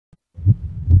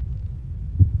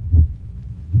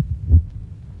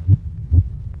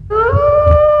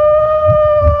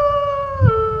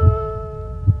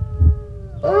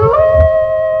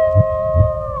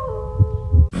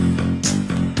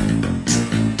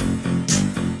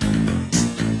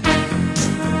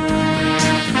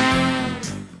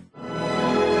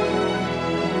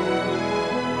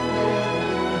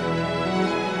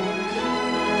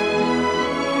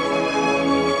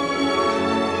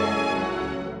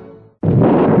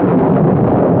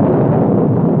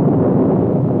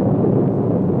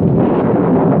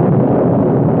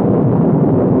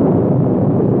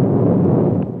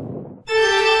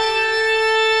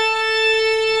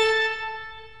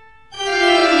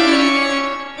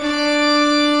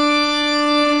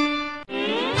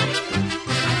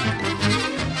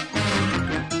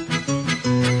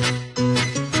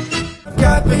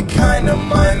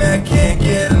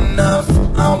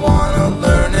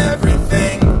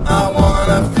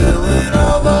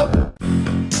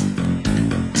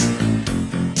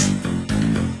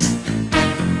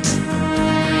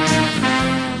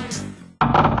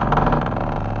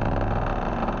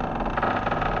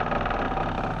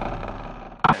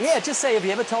Yeah, just say, have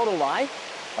you ever told a lie?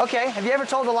 Okay, have you ever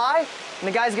told a lie? And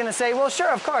the guy's gonna say, well, sure,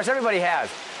 of course, everybody has.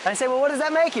 And I say, well, what does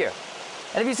that make you?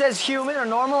 And if he says human or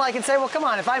normal, I can say, well, come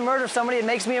on, if I murder somebody, it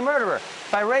makes me a murderer.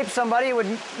 If I rape somebody, it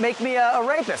would make me a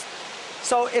rapist.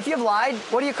 So if you've lied,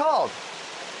 what are you called?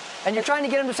 And you're trying to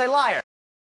get him to say liar.